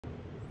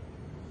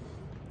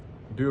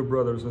Dear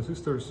brothers and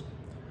sisters,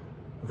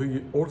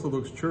 the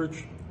Orthodox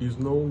Church is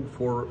known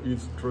for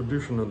its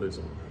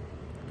traditionalism.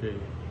 Okay.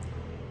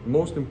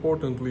 Most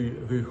importantly,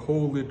 the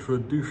holy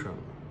tradition,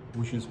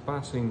 which is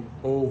passing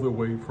all the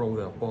way from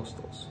the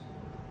apostles.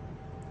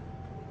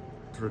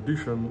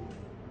 Tradition,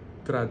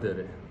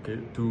 tradere, okay,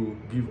 to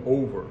give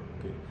over.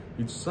 Okay.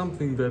 It's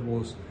something that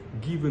was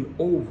given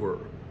over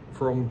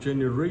from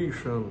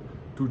generation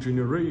to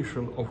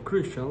generation of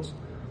Christians,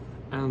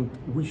 and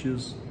which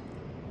is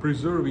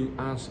preserving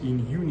us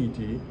in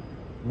unity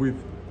with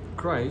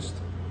Christ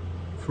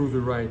through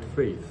the right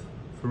faith,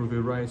 through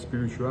the right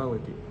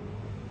spirituality,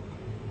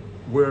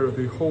 where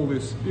the Holy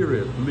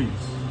Spirit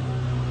lives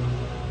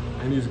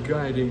and is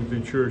guiding the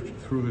church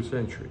through the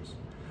centuries.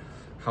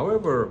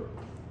 However,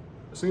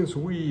 since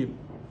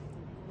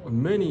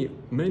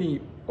many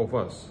of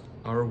us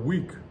are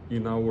weak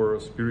in our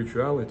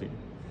spirituality,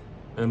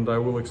 and I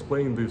will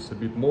explain this a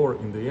bit more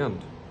in the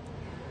end,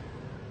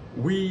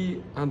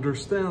 we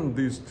understand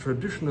this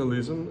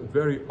traditionalism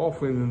very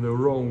often in the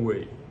wrong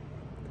way.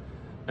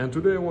 And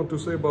today I want to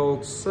say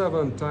about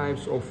 7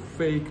 types of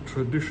fake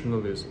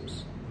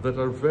traditionalisms that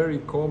are very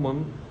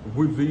common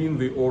within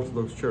the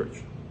Orthodox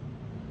Church.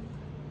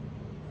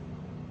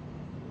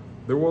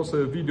 There was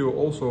a video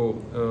also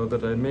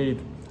that I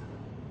made,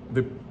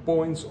 the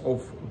points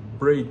of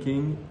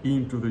breaking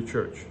into the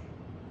church.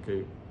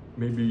 Okay,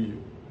 maybe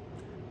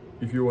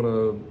if you want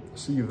to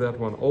see that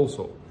one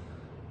also,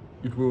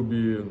 it will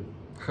be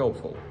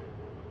helpful.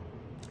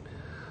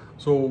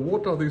 So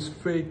what are these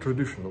fake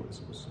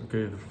traditionalisms?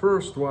 Okay, the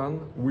first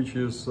one, which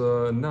is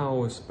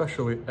now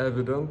especially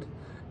evident,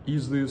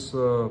 is this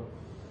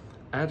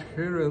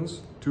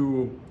adherence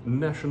to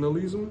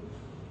nationalism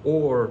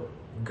or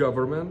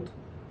government,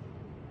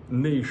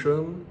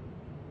 nation,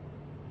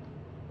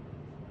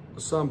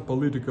 some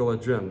political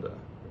agenda.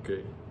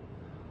 Okay,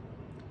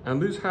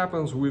 and this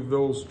happens with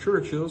those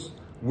churches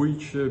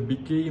which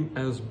became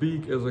as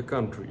big as a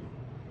country.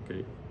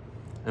 Okay,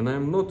 and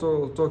I'm not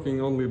talking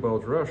only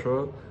about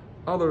Russia.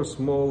 Other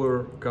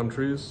smaller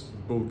countries,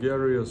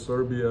 Bulgaria,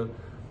 Serbia,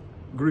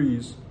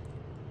 Greece,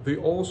 they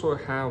also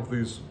have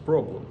this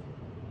problem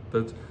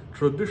that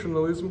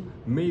traditionalism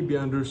may be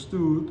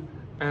understood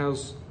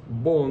as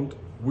bond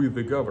with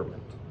the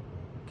government.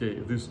 Okay,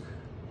 this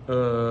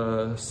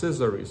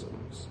Caesarism,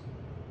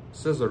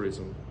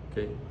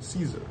 okay,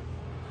 Caesar,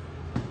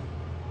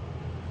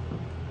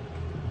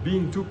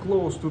 being too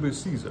close to the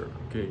Caesar,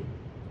 okay,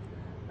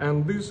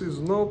 and this is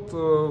not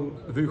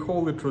the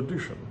holy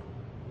tradition.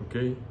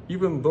 Okay,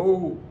 even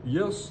though,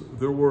 yes,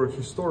 there were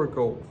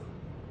historical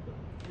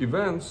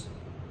events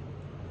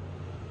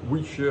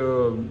which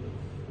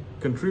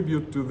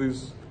contribute to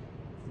this,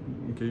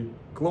 okay,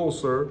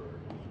 closer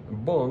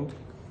bond,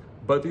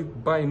 but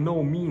it by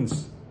no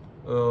means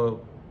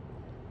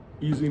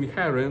is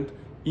inherent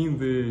in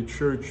the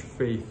church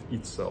faith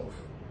itself.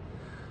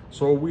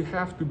 So we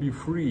have to be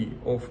free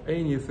of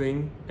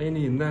anything,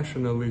 any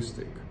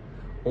nationalistic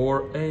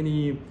or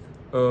any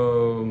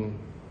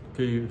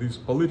okay, this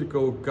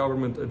political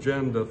government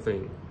agenda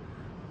thing,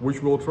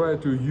 which will try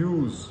to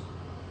use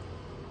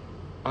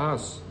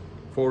us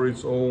for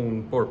its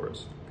own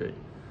purpose. Okay,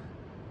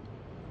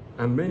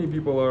 and many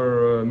people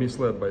are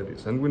misled by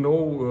this, and we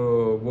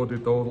know what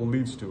it all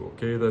leads to.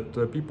 Okay,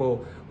 that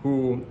people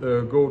who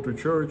go to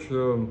church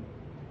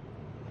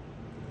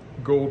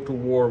go to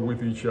war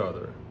with each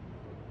other.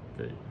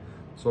 Okay,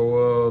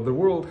 so the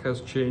world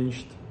has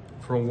changed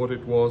from what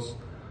it was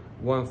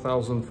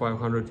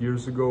 1,500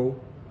 years ago.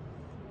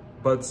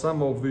 But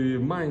some of the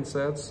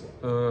mindsets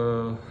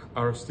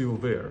are still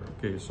there.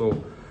 Okay,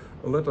 so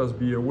let us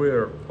be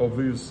aware of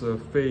this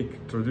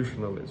fake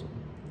traditionalism.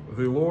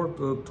 The Lord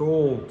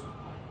told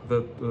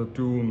that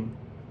to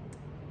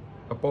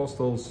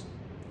apostles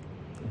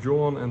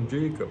John and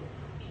Jacob,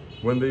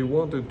 when they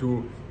wanted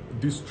to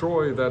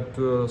destroy that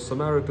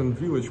Samaritan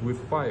village with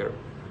fire,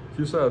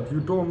 he said, "You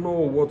don't know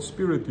what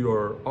spirit you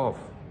are of.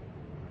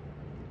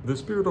 The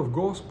spirit of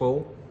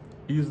gospel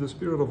is the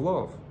spirit of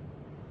love."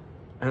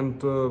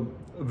 And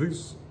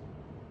this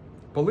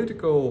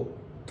political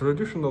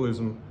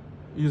traditionalism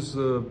is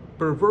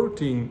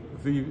perverting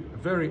the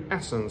very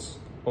essence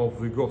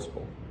of the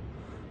gospel.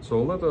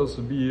 So let us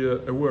be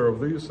aware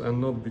of this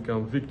and not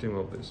become victim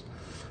of this.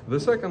 The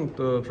second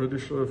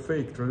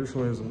fake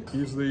traditionalism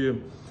is the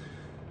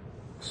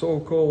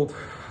so-called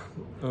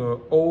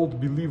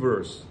old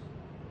believers,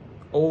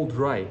 old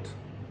right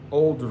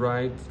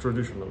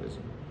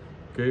traditionalism.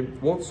 Okay,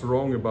 what's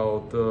wrong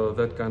about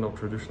that kind of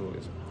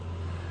traditionalism?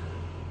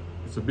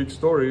 It's a big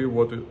story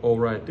what all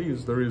right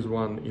is. There is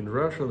one in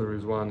Russia, there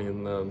is one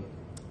in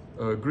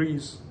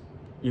Greece,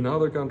 in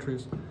other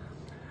countries.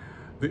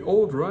 The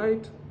old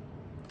right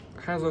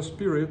has a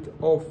spirit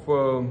of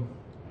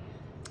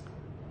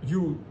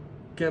you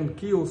can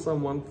kill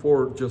someone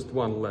for just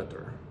one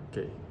letter.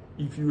 Okay,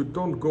 if you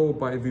don't go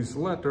by these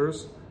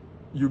letters,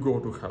 you go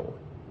to hell.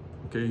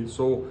 Okay,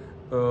 so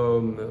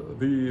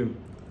the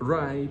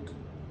right,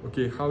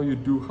 okay, how you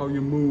do, how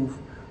you move,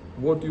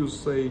 what you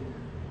say,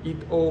 it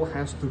all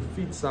has to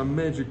fit some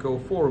magical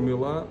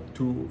formula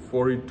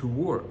for it to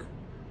work.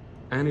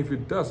 and if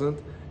it doesn't,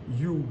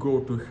 you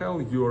go to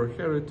hell, you're a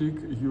heretic,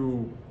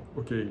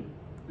 okay,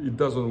 it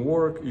doesn't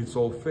work, it's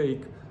all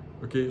fake.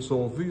 Okay,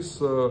 so this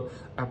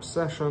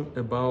obsession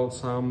about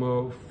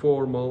some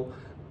formal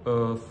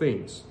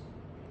things,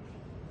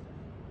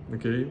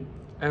 okay,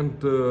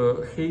 and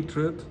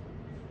hatred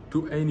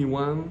to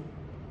anyone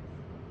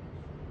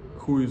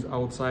who is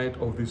outside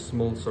of this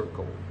small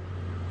circle,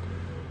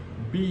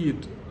 be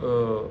it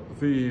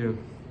the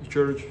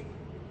church,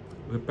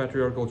 the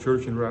patriarchal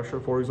church in Russia,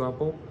 for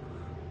example.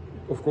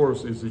 Of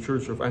course, it's the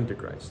church of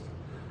Antichrist,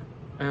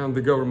 and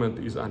the government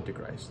is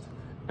Antichrist.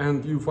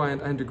 And you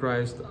find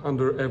Antichrist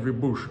under every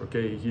bush,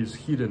 okay? He's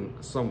hidden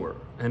somewhere,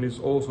 and it's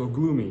also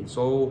gloomy.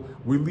 So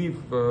we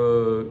live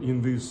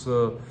in this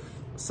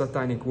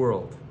satanic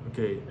world,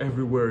 okay?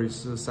 Everywhere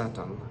is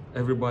Satan.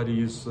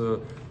 Everybody is,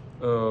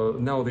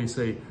 now they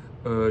say,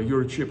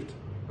 you're chipped,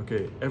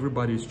 okay?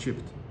 Everybody is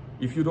chipped.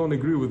 If you don't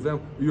agree with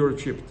them, you're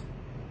chipped.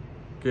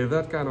 Okay,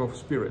 that kind of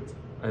spirit,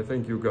 I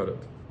think you got it.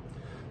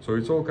 So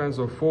it's all kinds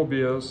of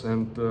phobias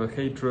and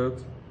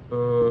hatred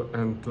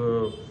and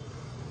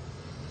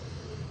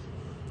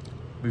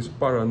this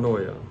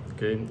paranoia,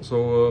 okay?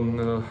 So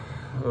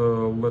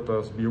let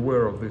us be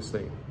aware of this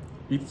thing.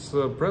 It's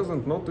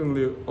present not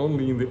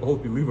only in the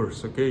old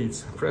believers, okay?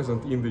 It's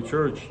present in the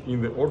church,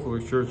 in the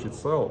Orthodox Church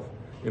itself,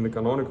 in the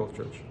canonical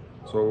church.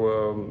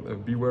 So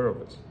beware of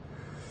this.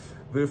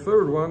 The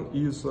third one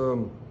is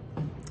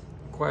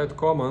quite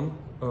common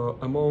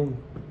among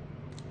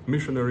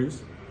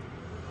missionaries.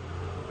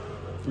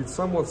 It's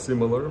somewhat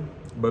similar,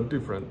 but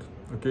different,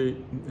 okay?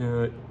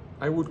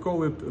 I would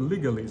call it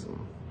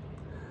legalism.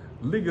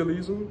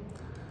 Legalism,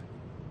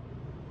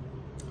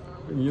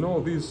 you know,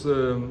 this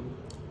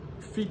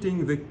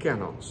fitting the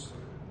canons.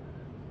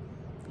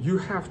 You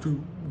have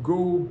to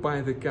go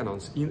by the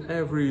canons in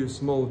every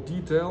small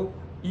detail.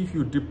 If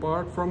you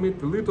depart from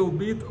it a little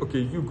bit, okay,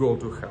 you go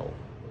to hell,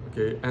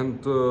 okay?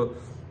 And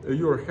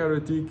you're a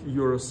heretic,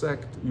 you're a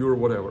sect, you're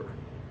whatever,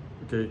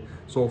 okay?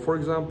 So, for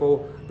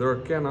example, there are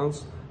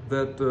canons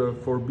that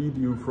forbid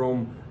you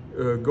from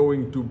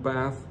going to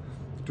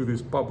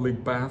this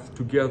public bath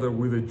together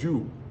with a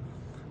Jew.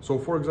 So,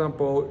 for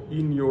example,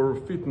 in your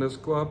fitness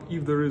club,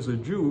 if there is a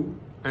Jew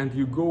and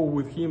you go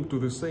with him to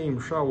the same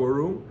shower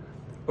room,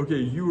 okay,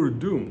 you are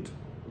doomed,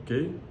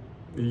 okay?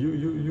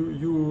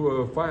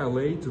 You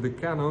violate the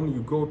canon,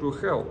 you go to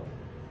hell.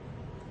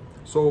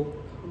 So,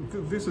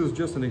 this is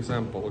just an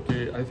example,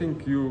 okay? I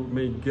think you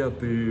may get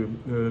the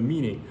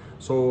meaning.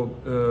 So,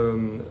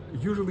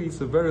 usually it's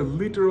a very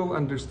literal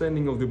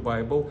understanding of the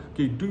Bible.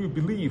 Okay, do you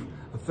believe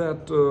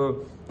that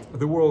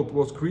the world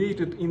was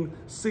created in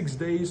 6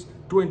 days,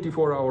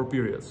 24-hour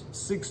periods?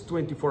 6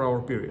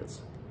 24-hour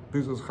periods.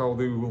 This is how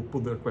they will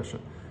put their question.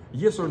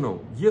 Yes or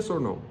no? Yes or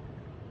no?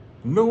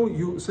 No,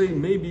 you say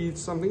maybe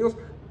it's something else.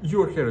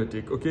 You're a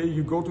heretic, okay?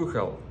 You go to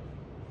hell.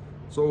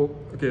 So,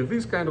 okay,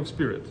 this kind of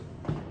spirit.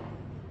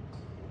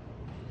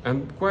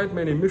 And quite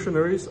many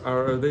missionaries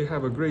they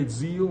have a great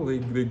zeal.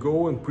 They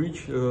go and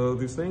preach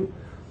this thing.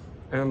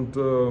 And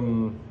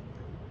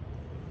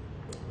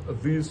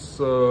this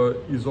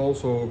is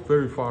also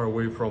very far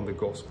away from the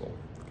gospel.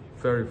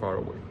 Very far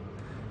away.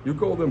 You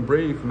call them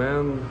brave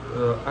men.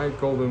 I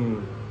call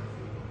them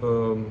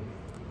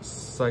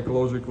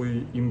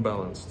psychologically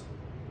imbalanced,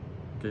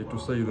 okay, to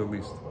say the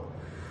least.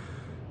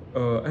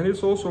 And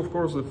it's also, of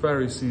course, the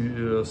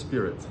Pharisee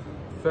spirit.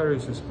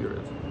 Pharisee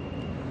spirit.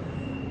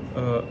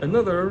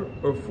 Another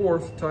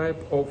fourth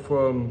type of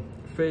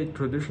fake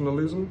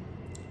traditionalism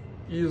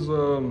is,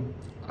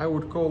 I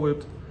would call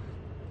it,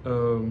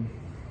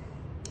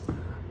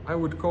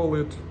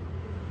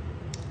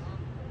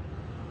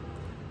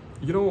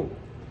 you know,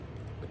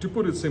 to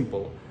put it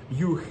simple,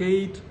 you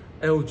hate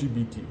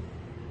LGBT.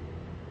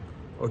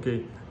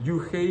 Okay, you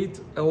hate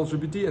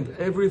LGBT and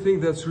everything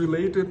that's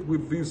related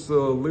with these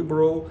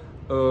liberal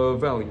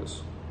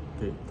values.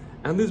 Okay,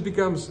 and this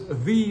becomes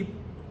the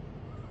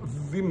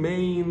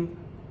main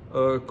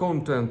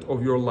content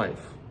of your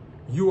life.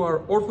 You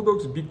are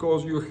Orthodox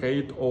because you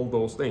hate all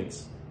those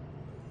things.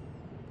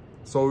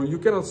 So you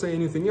cannot say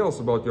anything else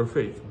about your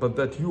faith, but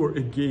that you are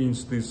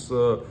against these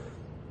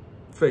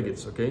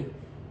faggots, okay?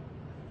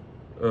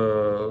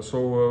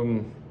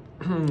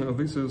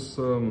 This is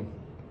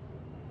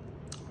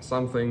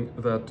something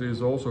that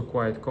is also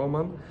quite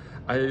common.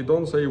 I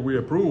don't say we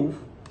approve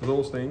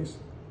those things.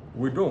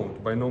 We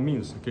don't, by no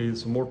means, okay?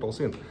 It's a mortal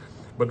sin.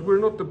 But we're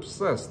not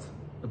obsessed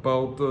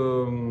about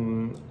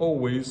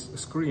always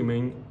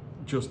screaming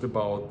just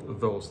about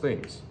those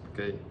things,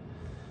 okay?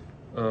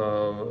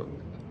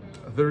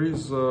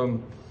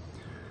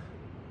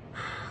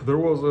 There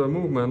was a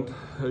movement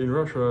in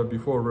Russia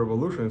before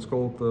revolution. It's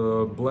called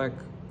Black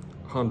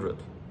 100.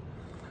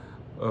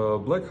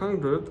 Black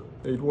 100,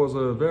 it was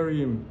a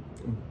very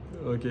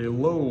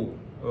low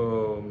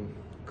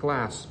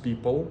class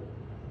people,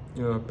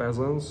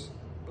 peasants,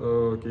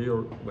 okay,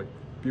 or like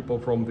people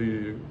from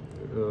the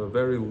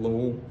very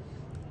low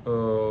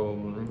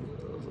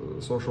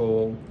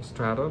social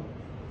strata,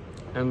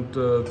 and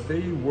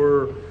they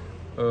were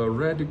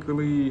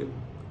radically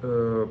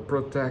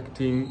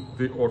protecting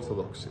the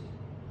orthodoxy.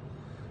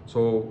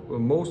 So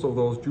most of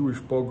those Jewish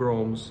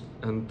pogroms,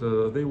 and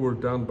they were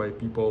done by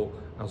people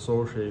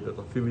associated,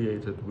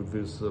 affiliated with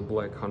this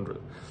Black Hundred.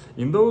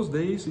 In those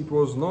days, it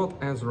was not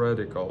as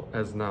radical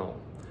as now.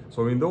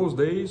 So in those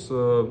days,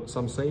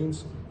 some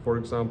saints, for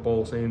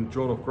example, Saint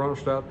John of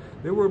Kronstadt,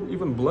 they were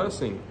even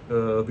blessing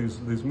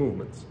these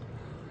movements.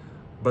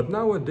 But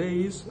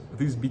nowadays,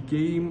 this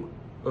became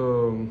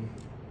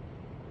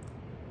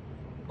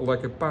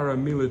like a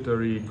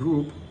paramilitary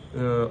group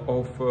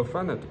of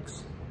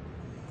fanatics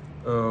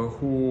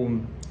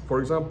who, for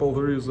example,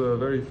 there is a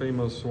very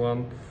famous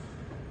one.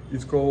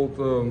 It's called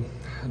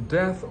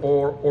Death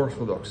or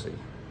Orthodoxy.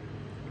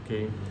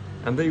 Okay,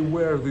 and they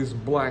wear these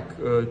black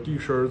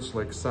t-shirts,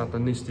 like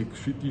satanistic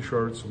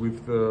t-shirts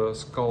with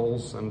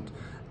skulls, and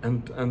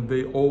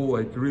they all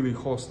like really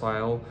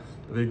hostile.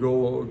 They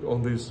go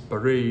on these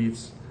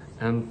parades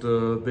and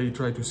they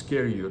try to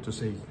scare you, to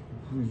say,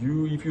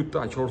 if you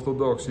touch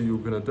Orthodoxy, you're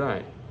gonna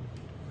die.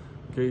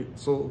 Okay,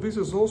 so this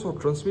is also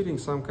transmitting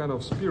some kind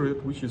of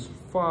spirit which is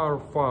far,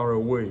 far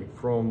away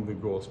from the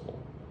gospel.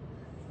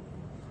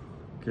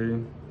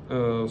 Okay,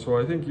 so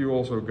I think you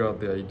also got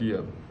the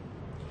idea.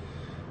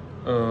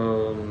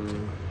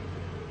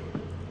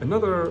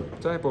 Another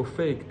type of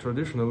fake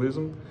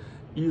traditionalism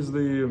is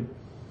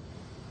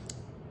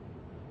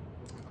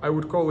I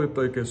would call it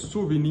like a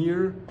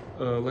souvenir,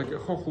 like a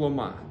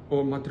chochloma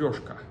or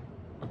matryoshka.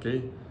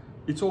 Okay,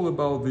 it's all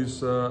about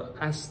this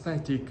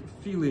aesthetic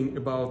feeling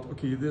about,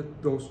 okay,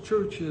 those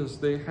churches,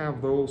 they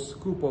have those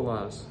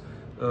cupolas,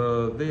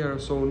 they are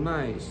so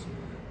nice.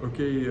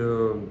 Okay,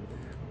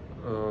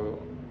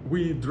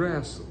 we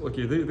dress,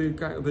 okay,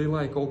 they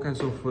like all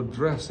kinds of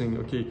dressing.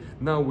 Okay,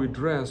 now we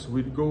dress,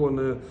 we go on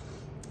a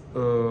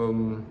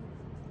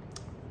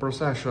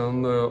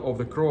procession of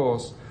the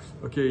cross.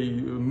 Okay,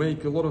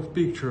 make a lot of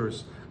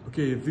pictures.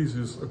 Okay, this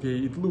is, okay,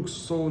 it looks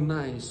so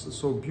nice,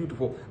 so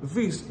beautiful.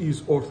 This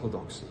is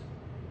orthodoxy.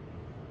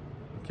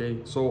 Okay,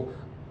 so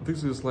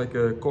this is like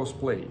a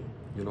cosplay,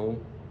 you know.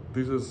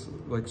 This is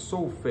like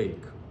so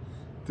fake.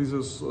 This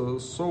is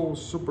so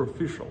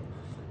superficial.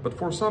 But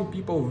for some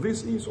people,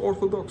 this is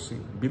orthodoxy,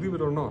 believe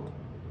it or not.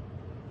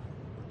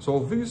 So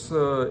this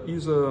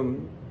is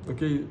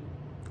okay,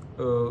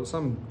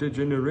 some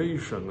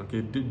degeneration,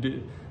 okay,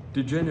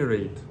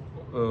 degenerate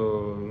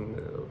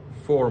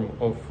form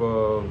of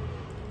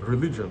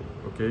religion.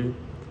 Okay,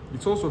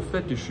 it's also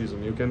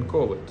fetishism, you can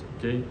call it.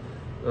 Okay,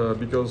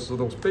 because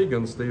those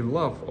pagans, they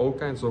love all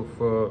kinds of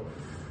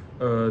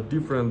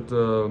different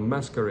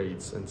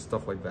masquerades and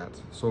stuff like that.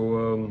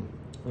 So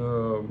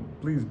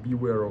please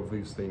beware of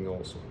this thing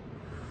also.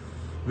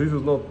 This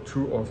is not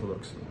true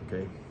orthodoxy.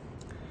 Okay.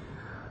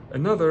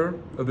 Another,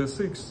 the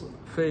sixth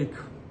fake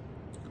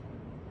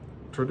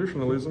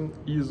traditionalism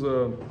is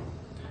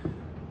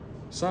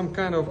some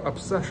kind of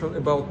obsession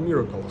about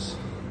miracles.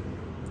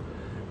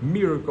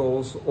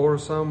 Miracles, or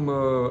some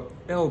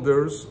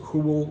elders who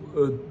will,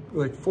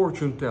 like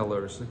fortune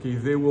tellers, okay,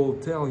 they will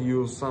tell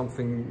you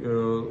something,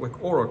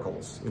 like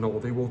oracles, you know,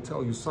 they will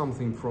tell you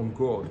something from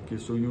God. Okay,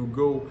 so you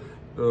go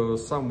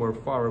somewhere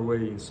far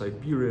away in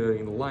Siberia,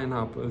 in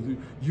lineup,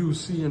 you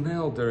see an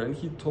elder and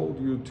he told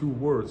you 2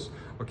 words.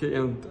 Okay,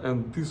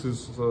 and this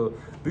is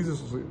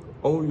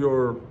all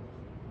your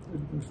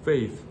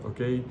faith.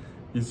 Okay,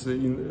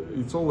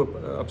 it's all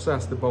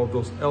obsessed about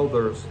those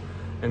elders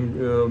and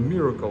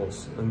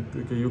miracles, and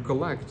okay, you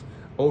collect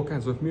all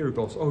kinds of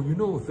miracles. Oh, you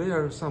know,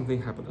 there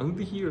something happened, and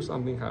here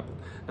something happened,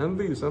 and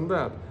this and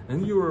that,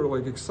 and you are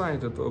like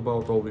excited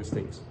about all these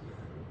things.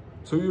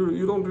 So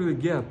you don't really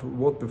get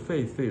what the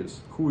faith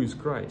is, who is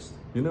Christ.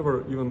 You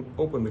never even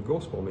open the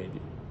gospel,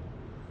 maybe.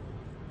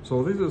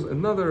 So this is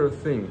another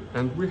thing,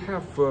 and we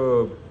have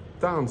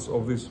tons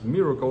of these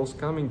miracles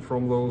coming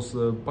from those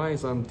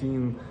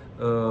Byzantine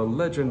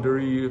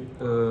legendary,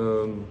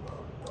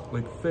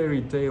 like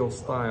fairy tale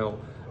style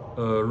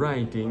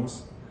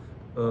writings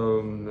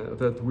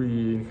that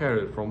we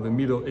inherit from the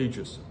Middle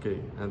Ages. Okay,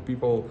 and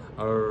people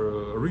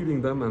are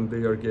reading them and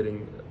they are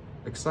getting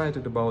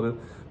excited about it,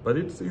 but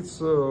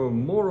it's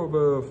more of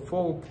a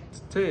folk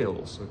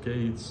tales.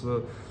 Okay,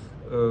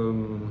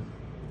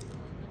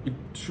 it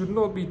should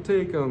not be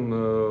taken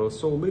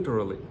so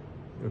literally.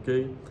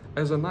 Okay,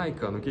 as an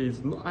icon. Okay,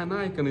 an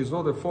icon is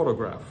not a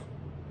photograph,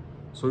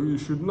 so you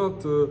should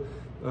not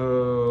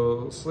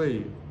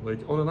say, like,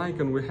 on an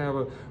icon we have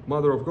a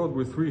Mother of God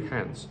with 3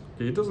 hands.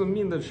 Okay, it doesn't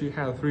mean that she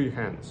had 3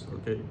 hands.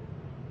 Okay,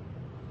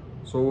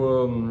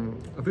 so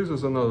this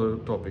is another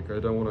topic. I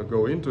don't want to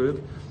go into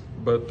it,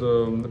 but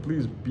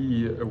please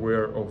be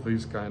aware of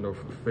this kind of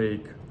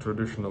fake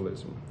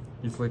traditionalism.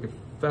 It's like a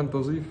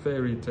fantasy,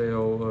 fairy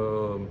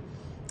tale,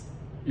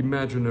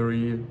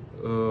 imaginary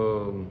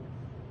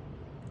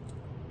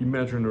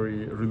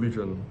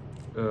religion.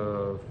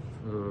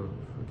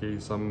 Okay,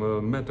 some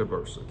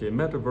metaverse. Okay,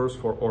 metaverse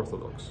for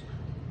Orthodox.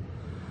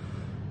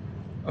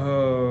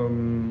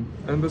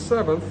 And the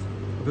seventh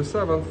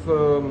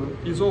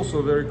is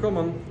also very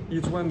common.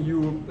 It's when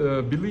you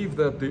believe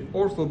that the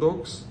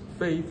Orthodox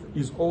faith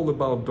is all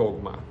about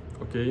dogma.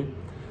 Okay,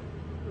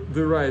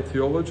 the right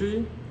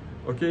theology.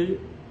 Okay,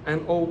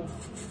 and all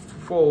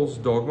false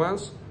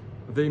dogmas.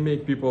 They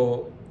make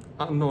people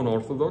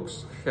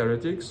non-orthodox,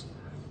 heretics.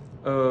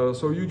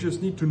 So you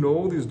just need to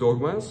know these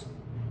dogmas,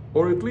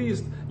 or at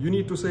least you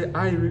need to say,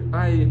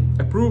 I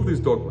approve these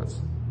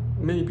dogmas.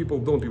 Many people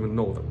don't even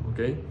know them,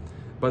 okay?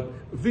 But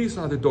these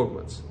are the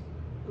dogmas.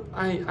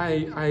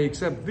 I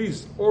accept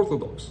these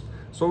orthodox.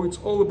 So it's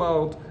all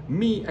about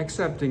me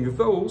accepting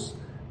those,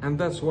 and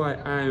that's why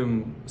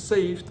I'm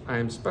saved,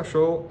 I'm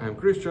special, I'm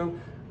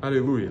Christian,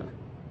 hallelujah.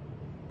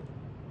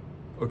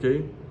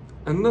 Okay?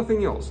 And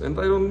nothing else, and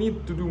I don't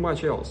need to do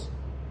much else.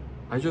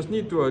 I just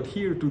need to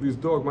adhere to these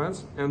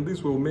dogmas, and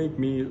this will make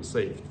me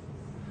saved.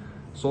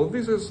 So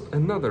this is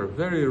another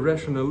very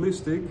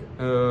rationalistic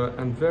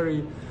and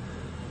very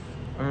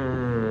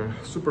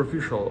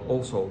superficial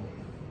also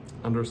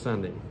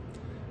understanding.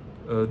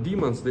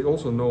 Demons, they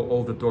also know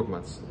all the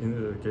dogmas,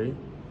 okay?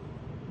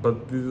 But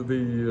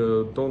they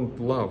don't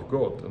love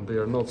God, and they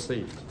are not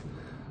saved.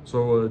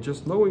 So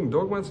just knowing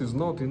dogmas is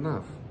not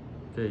enough.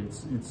 Okay,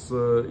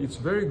 it's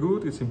very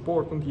good, it's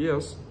important,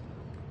 yes,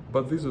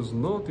 but this is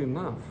not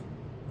enough.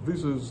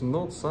 This is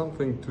not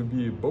something to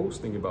be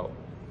boasting about.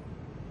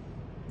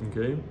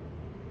 Okay,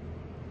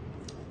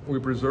 we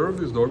preserve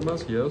these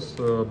dogmas, yes,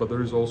 but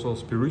there is also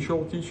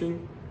spiritual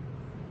teaching.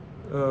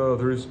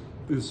 There is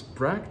this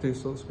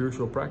practice,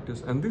 spiritual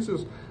practice, and this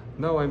is,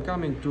 now I'm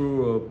coming to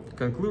a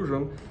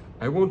conclusion.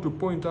 I want to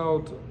point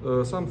out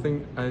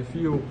something I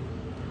feel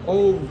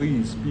all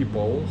these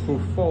people who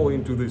fall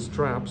into these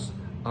traps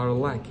are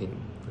lacking,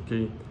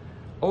 okay?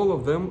 All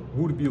of them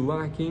would be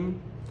lacking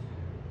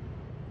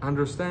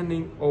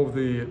understanding of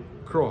the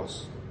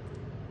cross.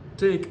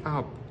 Take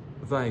up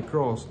thy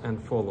cross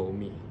and follow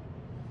me.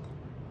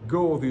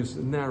 Go this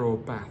narrow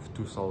path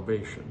to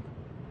salvation.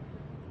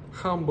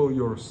 Humble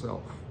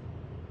yourself.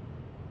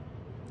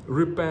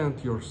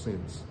 Repent your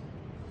sins.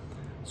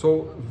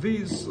 So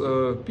these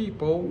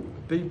people,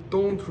 they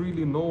don't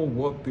really know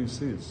what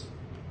this is.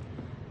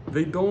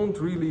 They don't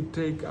really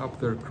take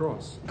up their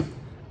cross.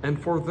 And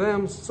for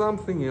them,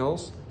 something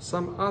else,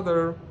 some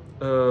other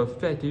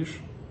fetish,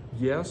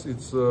 yes,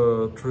 it's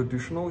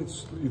traditional,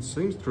 it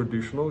seems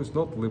traditional, it's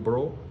not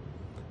liberal,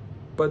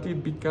 but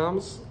it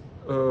becomes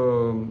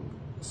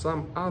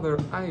some other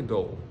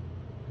idol,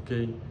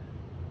 okay?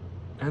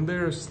 And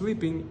they're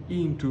slipping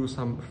into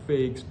some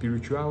fake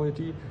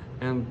spirituality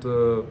and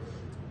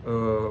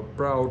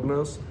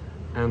proudness,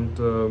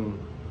 and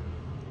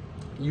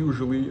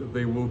usually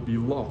they will be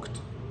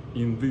locked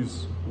in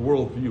this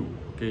worldview,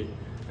 okay?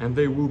 And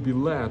they will be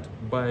led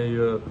by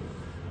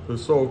the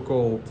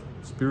so-called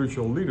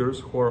spiritual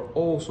leaders who are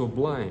also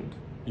blind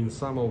in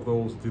some of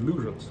those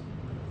delusions.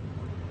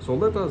 So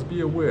let us be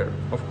aware.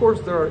 Of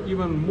course, there are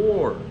even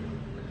more.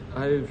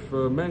 I've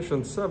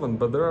mentioned 7,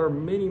 but there are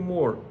many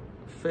more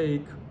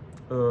fake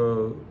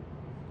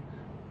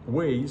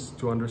ways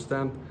to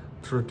understand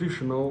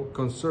traditional,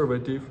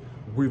 conservative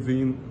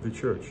within the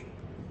church.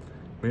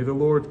 May the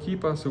Lord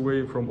keep us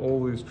away from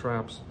all these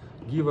traps,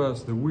 give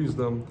us the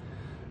wisdom,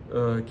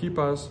 keep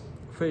us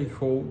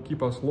faithful,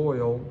 keep us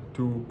loyal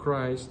to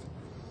Christ,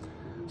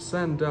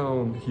 send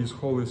down His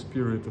Holy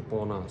Spirit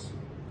upon us.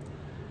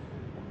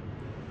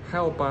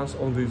 Help us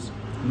on this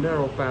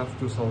narrow path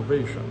to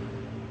salvation,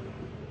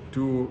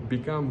 to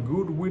become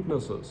good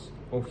witnesses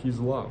of His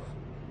love,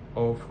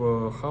 of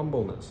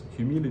humbleness,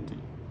 humility,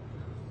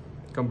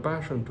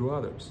 compassion to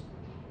others,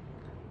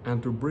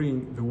 and to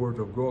bring the word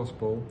of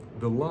gospel,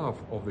 the love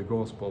of the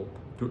gospel,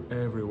 to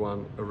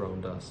everyone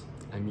around us.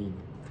 Amen.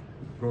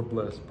 God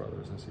bless,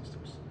 brothers and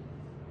sisters.